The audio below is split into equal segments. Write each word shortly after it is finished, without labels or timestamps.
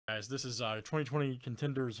Guys, this is 2020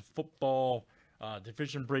 Contenders football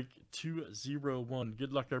division break 201.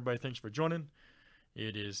 Good luck, everybody. Thanks for joining.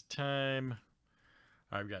 It is time.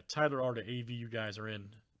 All right, we got Tyler R to AV. You guys are in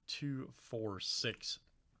 246.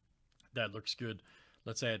 That looks good.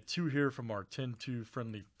 Let's add 2 here from our 10-2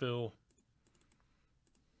 friendly Phil.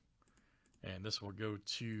 And this will go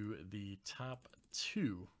to the top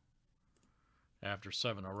 2 after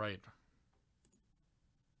 7. All right.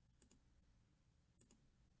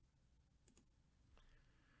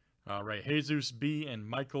 All right, Jesus B and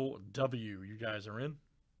Michael W. You guys are in.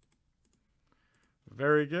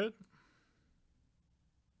 Very good.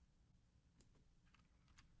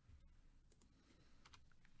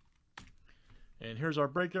 And here's our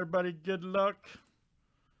break, everybody. Good luck.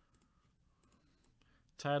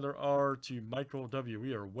 Tyler R to Michael W.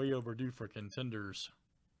 We are way overdue for Contenders.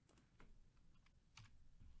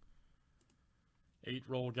 8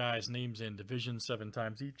 roll guys, names in division 7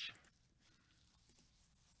 times each.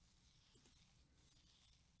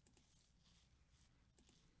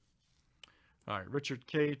 All right, Richard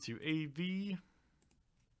K to AV.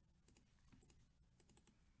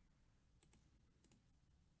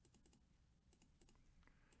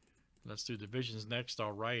 Let's do divisions next.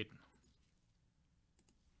 All right.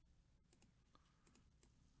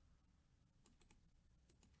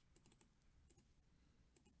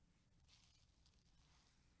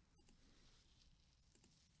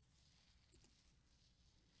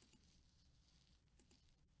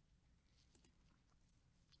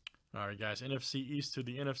 All right, guys. NFC East to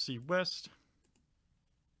the NFC West.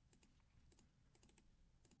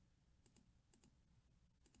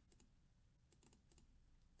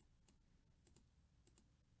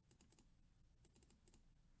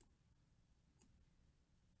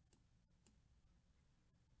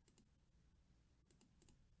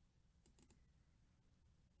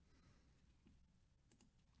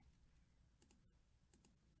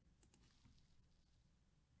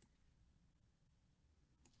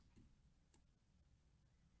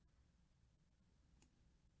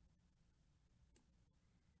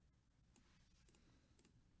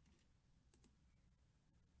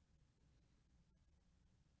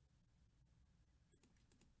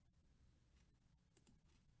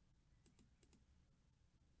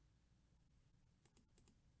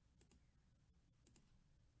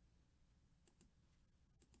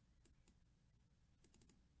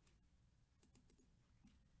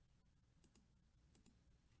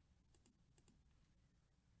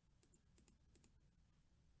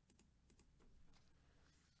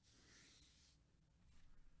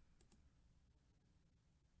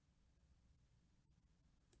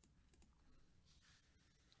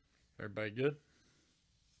 Everybody good?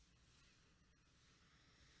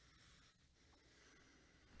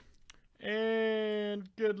 And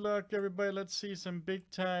good luck, everybody. Let's see some big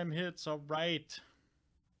time hits. All right.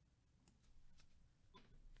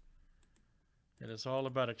 It is all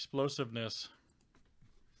about explosiveness.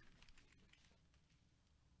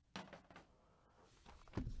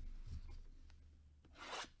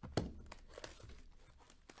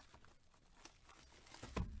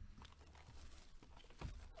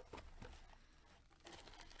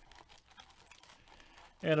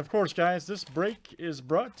 And of course, guys, this break is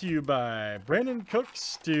brought to you by Brandon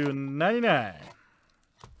Cooks to 99.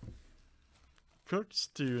 Cooks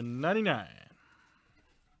to 99.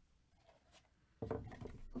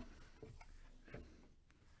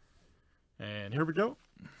 And here we go.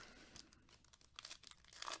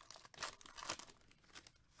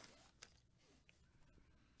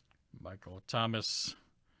 Michael Thomas.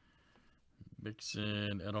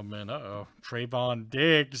 Mixon, Edelman. Uh-oh. Trayvon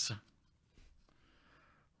Diggs.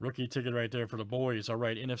 Rookie ticket right there for the boys. All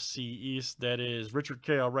right, NFC East. That is Richard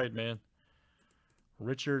K. All right, man.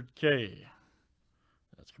 Richard K.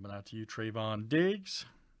 That's coming out to you, Trayvon Diggs.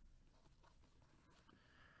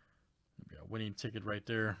 We got a winning ticket right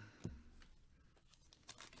there.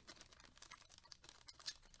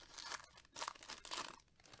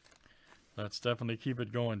 Let's definitely keep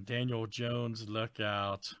it going. Daniel Jones, look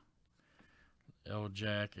out. L.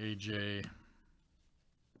 Jack, AJ.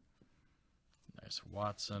 Nice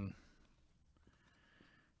Watson.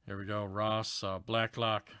 Here we go. Ross,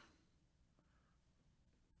 Blacklock.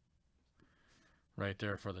 Right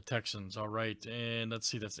there for the Texans. All right. And let's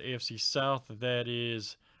see. That's AFC South. That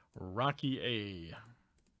is Rocky A.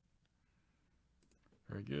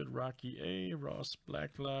 Very good. Rocky A. Ross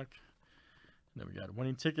Blacklock. And then we got a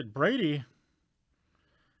winning ticket. Brady.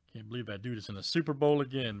 Can't believe that dude is in the Super Bowl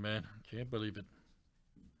again, man. Can't believe it.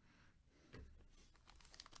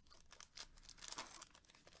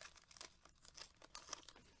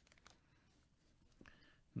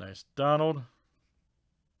 Nice Donald.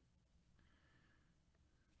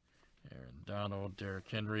 Donald, Derrick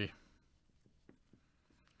Henry,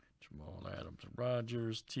 Jamal Adams,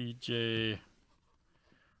 Rodgers, TJ,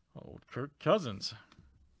 old Kirk Cousins.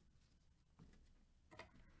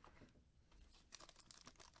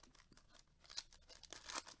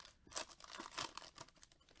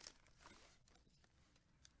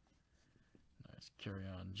 Nice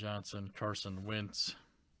Kerryon Johnson, Carson Wentz,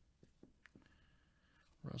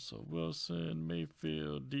 Russell Wilson,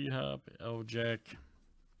 Mayfield, D-Hop, L-Jack.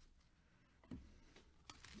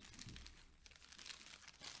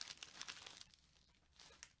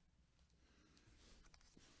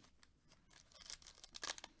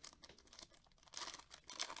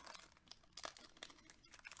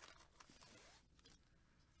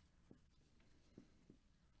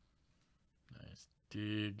 Nice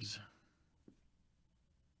Diggs.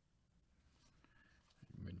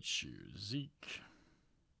 Minshew, Zeke.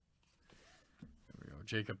 There we go.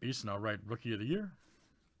 Jacob Eason, all right, Rookie of the Year.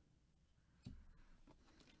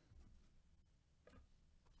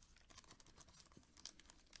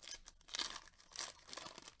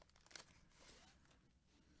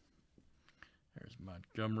 There's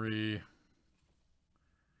Montgomery.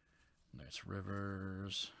 Nice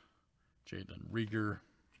Rivers. Jalen Reagor.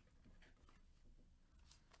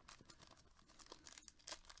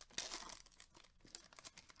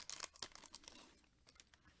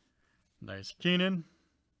 Nice Keenan.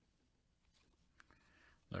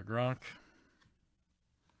 LeGronk.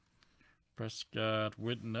 Prescott.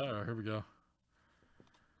 Witten. Oh, here we go.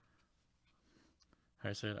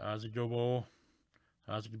 I said Ozigbo.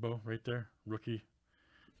 Ozigbo right there. Rookie.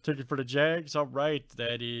 Ticket for the Jags. All right.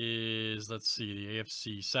 That is, let's see, the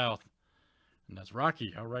AFC South. And that's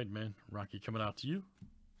Rocky. All right, man. Rocky coming out to you.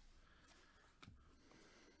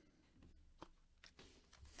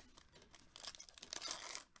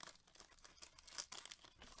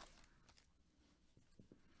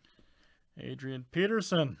 Adrian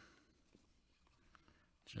Peterson.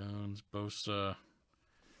 Jones, Bosa,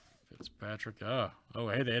 Fitzpatrick. Oh,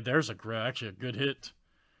 hey, there's actually a good hit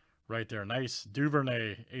right there. Nice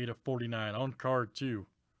Duvernay, 8/49 on card too.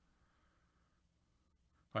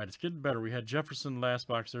 All right, it's getting better. We had Jefferson last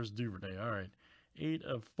box. There's Duvernay. All right,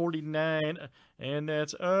 8/49, and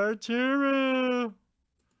that's Arturo.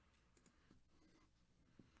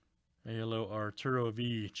 Hey, hello, Arturo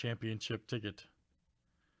V championship ticket.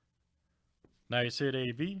 Nice hit,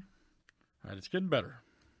 AV. All right, it's getting better.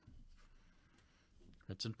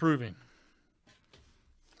 It's improving.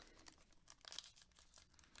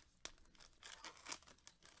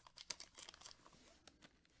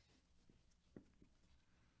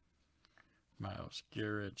 Myles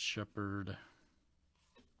Garrett, Shepard,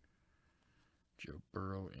 Joe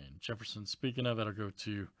Burrow, and Jefferson. Speaking of, that'll go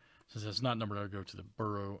to, since it's not numbered, I'll go to the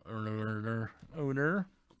Burrow owner.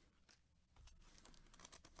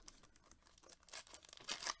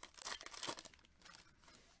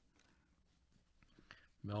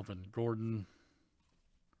 Melvin Gordon.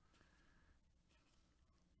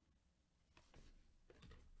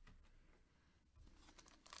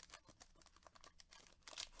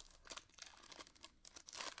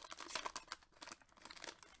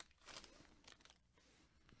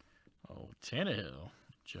 Oh, Tannehill.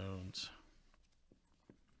 Jones.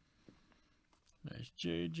 Nice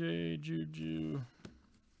JJ, Juju.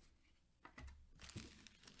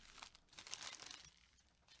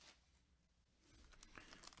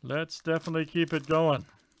 Let's definitely keep it going.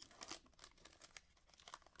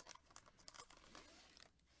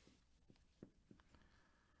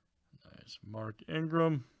 Nice Mark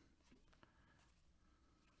Ingram.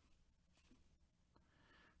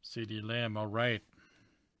 CeeDee Lamb, all right.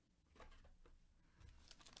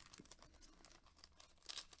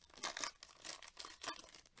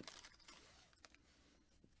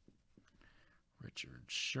 Richard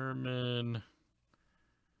Sherman.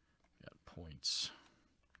 Got points.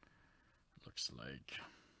 Looks like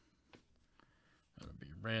that'll be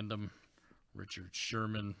random. Richard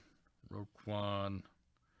Sherman, Roquan,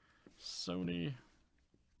 Sony.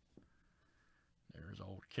 There's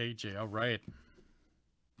old KJ. All right.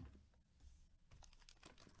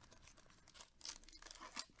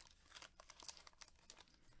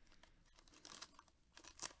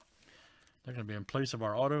 They're going to be in place of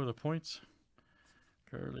our auto, the points.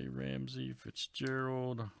 Curly, Ramsey,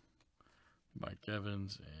 Fitzgerald, Mike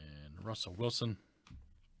Evans, and Russell Wilson.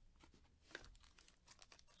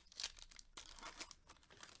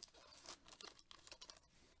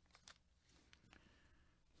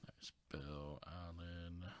 Nice Bill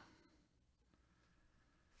Allen.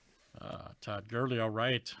 Todd Gurley, all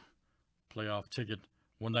right. Playoff ticket,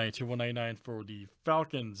 192, 199 for the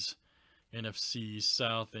Falcons. NFC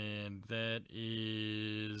South, and that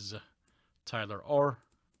is Tyler R.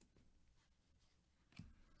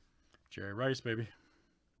 Jerry Rice, baby.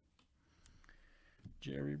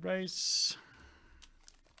 Jerry Rice.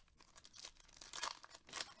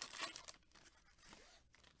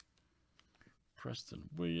 Preston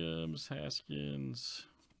Williams, Haskins.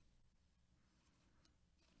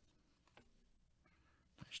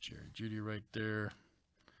 Nice Jerry Judy right there.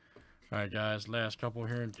 All right, guys, last couple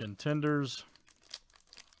here in Contenders.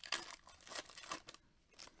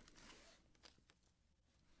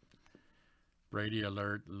 Brady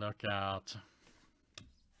alert, look out.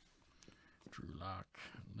 Drew Lock,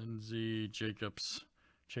 Lindsey, Jacobs,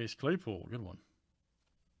 Chase Claypool, good one.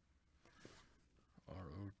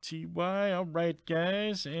 R-O-T-Y, all right,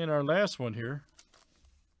 guys. And our last one here.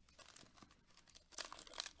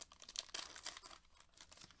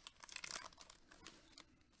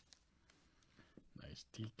 Nice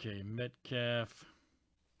DK Metcalf.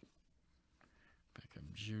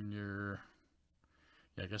 Beckham Jr.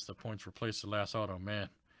 Yeah, I guess the points replaced the last auto, man.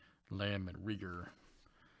 Lamb and Rieger.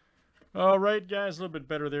 All right, guys, a little bit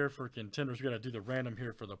better there for Contenders. We got to do the random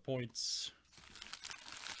here for the points.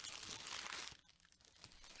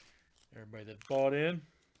 Everybody that bought in.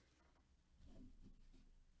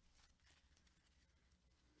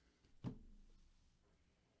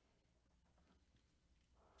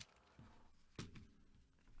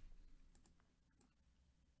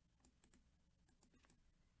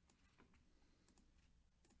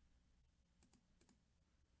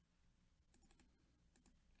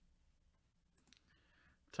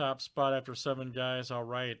 Top spot after 7 guys. All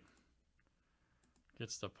right.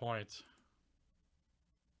 Gets the point.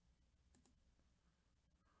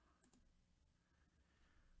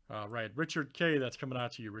 All right. Richard K. That's coming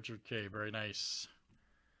out to you. Richard K. Very nice.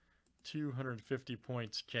 250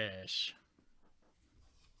 points cash.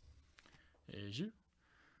 Is you.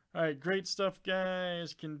 All right. Great stuff,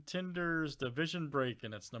 guys. Contenders division break.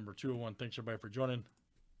 And that's number 201. Thanks, everybody, for joining.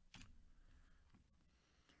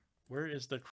 Where is the